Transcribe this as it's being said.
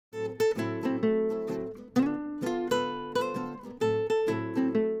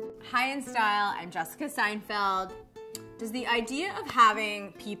I'm Jessica Seinfeld. Does the idea of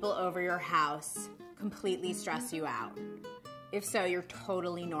having people over your house completely stress you out? If so, you're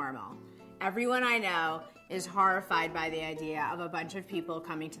totally normal. Everyone I know is horrified by the idea of a bunch of people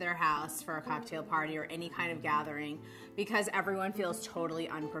coming to their house for a cocktail party or any kind of gathering because everyone feels totally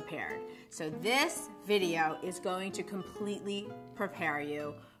unprepared. So this video is going to completely prepare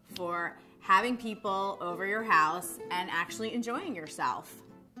you for having people over your house and actually enjoying yourself.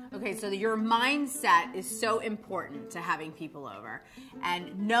 Okay, so your mindset is so important to having people over,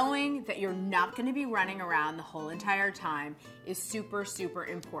 and knowing that you're not going to be running around the whole entire time is super, super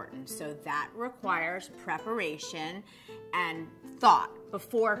important. So that requires preparation and thought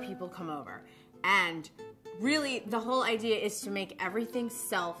before people come over. And really, the whole idea is to make everything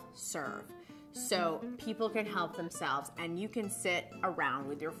self-serve. So people can help themselves and you can sit around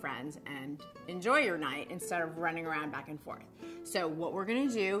with your friends and enjoy your night instead of running around back and forth. So what we're gonna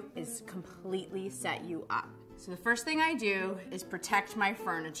do is completely set you up. So the first thing I do is protect my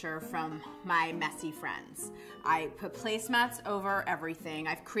furniture from my messy friends. I put placemats over everything.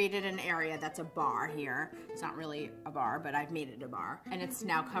 I've created an area that's a bar here. It's not really a bar, but I've made it a bar. And it's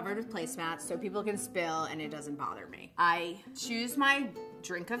now covered with placemats so people can spill and it doesn't bother me. I choose my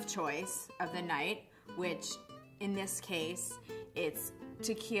drink of choice of the night, which in this case, it's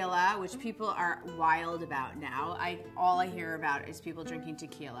tequila, which people are wild about now. All I hear about is people drinking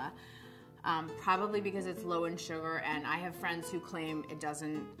tequila. Probably because it's low in sugar, and I have friends who claim it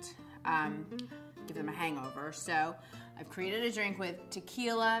doesn't give them a hangover. So I've created a drink with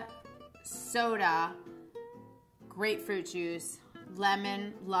tequila, soda, grapefruit juice,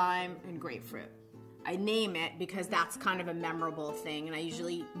 lemon, lime, and grapefruit. I name it because that's kind of a memorable thing, and I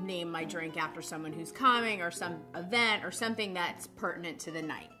usually name my drink after someone who's coming or some event or something that's pertinent to the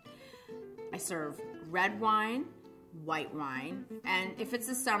night. I serve red wine, white wine, and if it's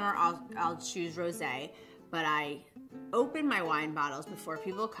the summer, I'll choose rosé, but I open my wine bottles before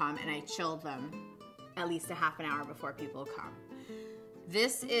people come and I chill them at least a half an hour before people come.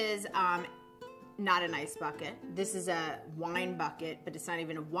 This is not an ice bucket. This is a wine bucket, but it's not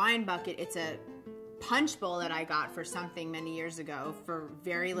even a wine bucket. It's a punch bowl that I got for something many years ago for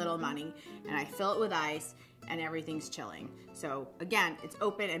very little money, and I fill it with ice and everything's chilling. So again, it's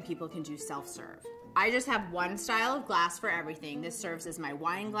open and people can do self-serve. I just have one style of glass for everything. This serves as my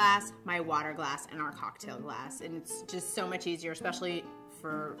wine glass, my water glass, and our cocktail glass. And it's just so much easier, especially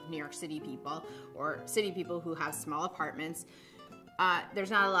for New York City people or city people who have small apartments.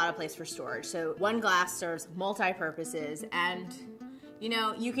 There's not a lot of place for storage. So one glass serves multi-purposes, and you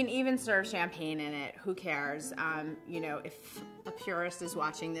know, you can even serve champagne in it. Who cares? You know, if a purist is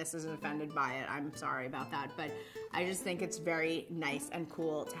watching this is offended by it, I'm sorry about that. But I just think it's very nice and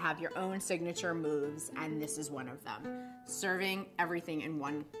cool to have your own signature moves, and this is one of them. Serving everything in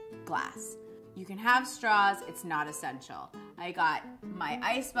one glass. You can have straws, it's not essential. I got my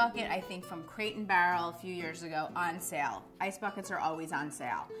ice bucket, I think from Crate and Barrel a few years ago, on sale. Ice buckets are always on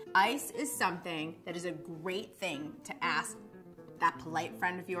sale. Ice is something that is a great thing to ask that polite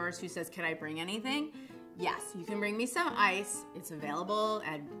friend of yours who says, can I bring anything? Yes, you can bring me some ice. It's available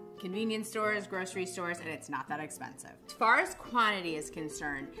at convenience stores, grocery stores, and it's not that expensive. As far as quantity is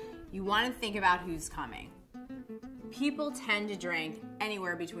concerned, you want to think about who's coming. People tend to drink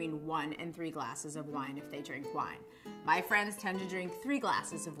anywhere between 1 and 3 glasses of wine if they drink wine. My friends tend to drink 3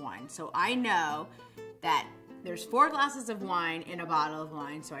 glasses of wine, so I know that there's 4 glasses of wine in a bottle of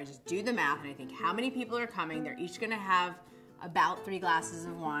wine, so I just do the math and I think how many people are coming. They're each gonna have about 3 glasses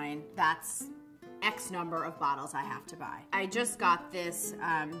of wine. That's X number of bottles I have to buy. I just got this.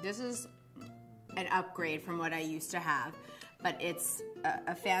 This is an upgrade from what I used to have, but it's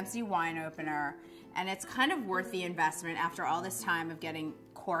a fancy wine opener, and it's kind of worth the investment after all this time of getting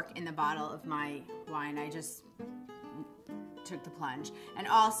cork in the bottle of my wine. I just took the plunge. And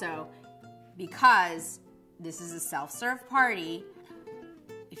also, because this is a self-serve party,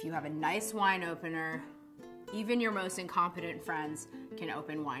 if you have a nice wine opener, even your most incompetent friends can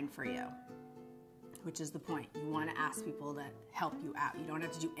open wine for you, which is the point. You want to ask people to help you out. You don't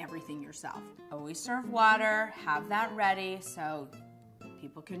have to do everything yourself. Always serve water, have that ready so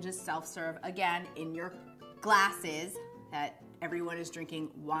people can just self-serve, again, in your glasses that everyone is drinking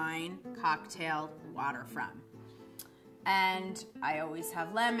wine, cocktail, water from. And I always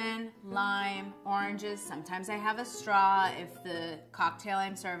have lemon, lime, oranges. Sometimes I have a straw if the cocktail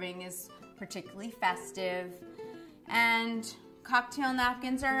I'm serving is particularly festive. And cocktail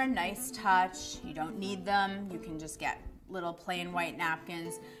napkins are a nice touch. You don't need them. You can just get little plain white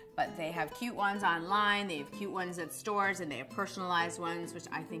napkins. but they have cute ones online, they have cute ones at stores, and they have personalized ones, which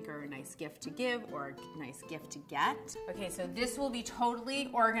I think are a nice gift to give or a nice gift to get. Okay, so this will be totally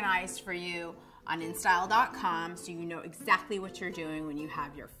organized for you on InStyle.com, so you know exactly what you're doing when you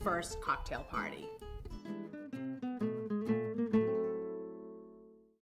have your first cocktail party.